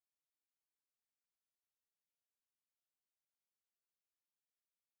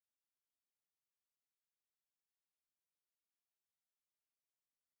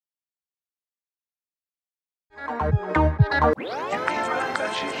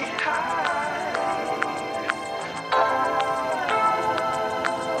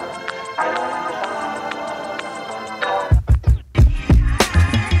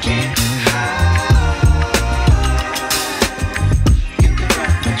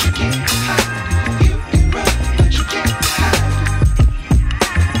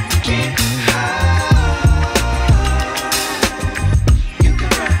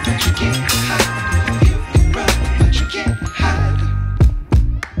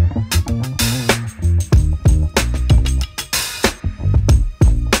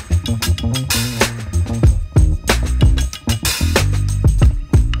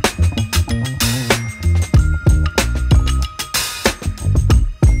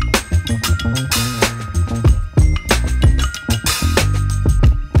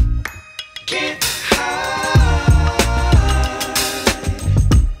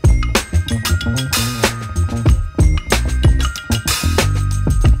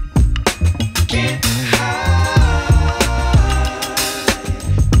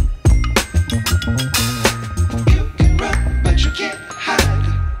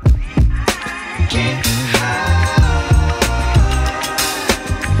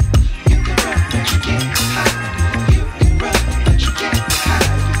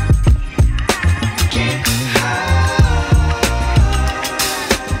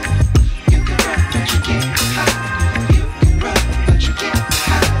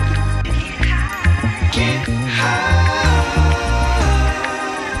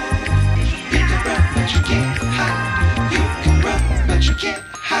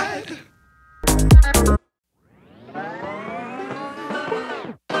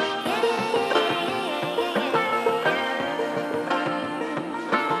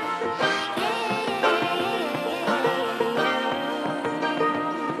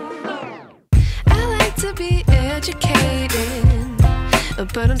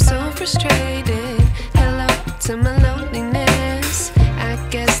But I'm so frustrated. Hello to my loneliness. I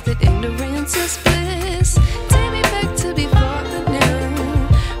guess that ignorance is bliss. Take me back to before the new.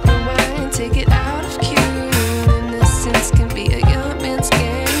 Rewind, take it out of cue. Innocence can be a young man's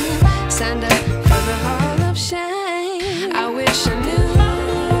game. Signed up for the hall of shame. I wish I knew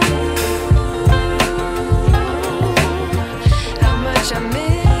how much I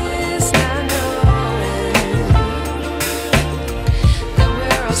miss not knowing that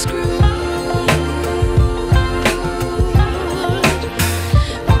we're all screwed.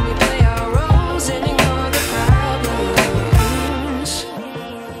 When we play our roles and ignore the problems.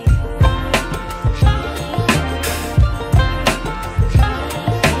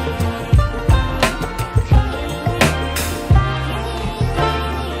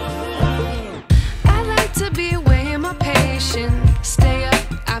 I like to be away in my patience. Stay up,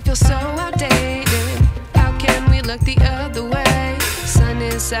 I feel so outdated. How can we look the other way? Sun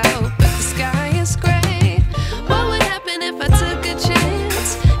is out, but the sky is gray. What would happen if I took a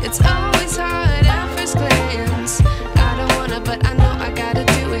chance? It's always hard at first glance. I don't wanna, but I know I gotta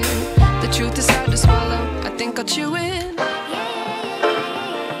do it. The truth is hard to swallow, I think I'll chew it.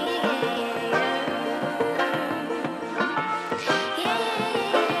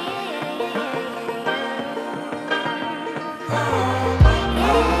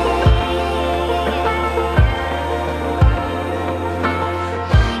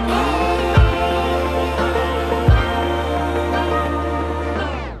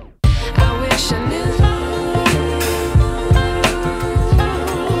 I wish I knew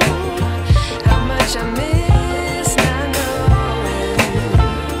how much I miss not knowing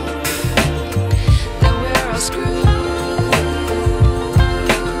that we're all screwed.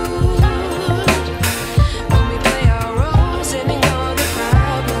 When we play our roles and ignore the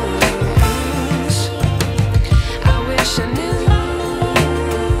problems. I wish I knew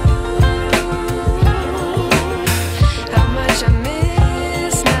how much I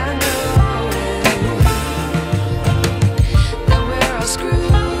miss not knowing that we're all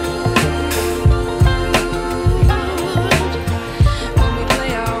screwed. When we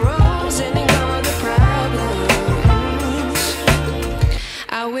play our roles and ignore the problems.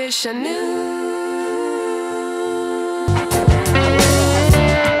 I wish I knew.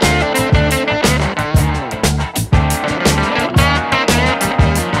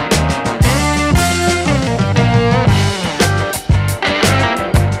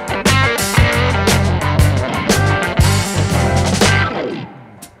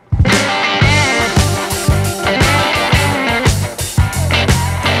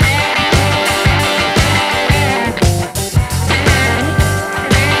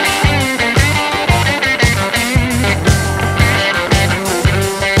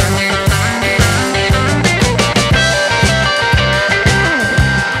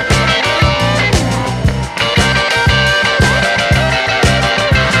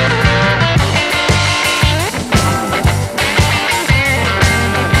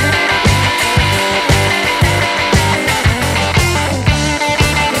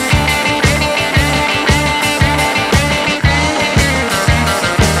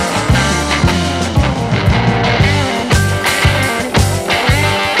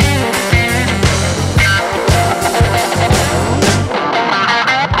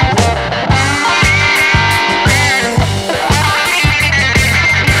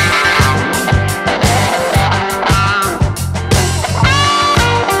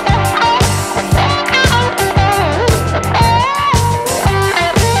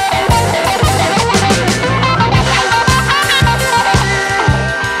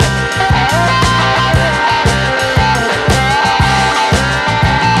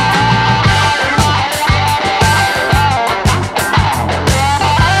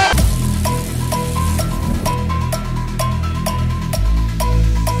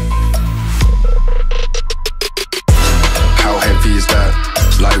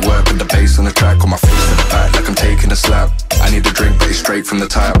 from the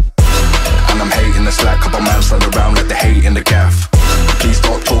tap. And I'm hating the slack, couple man slide around like the hate in the gaff. Please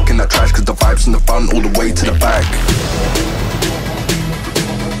stop talking that trash, cause the vibes in the front all the way to the back.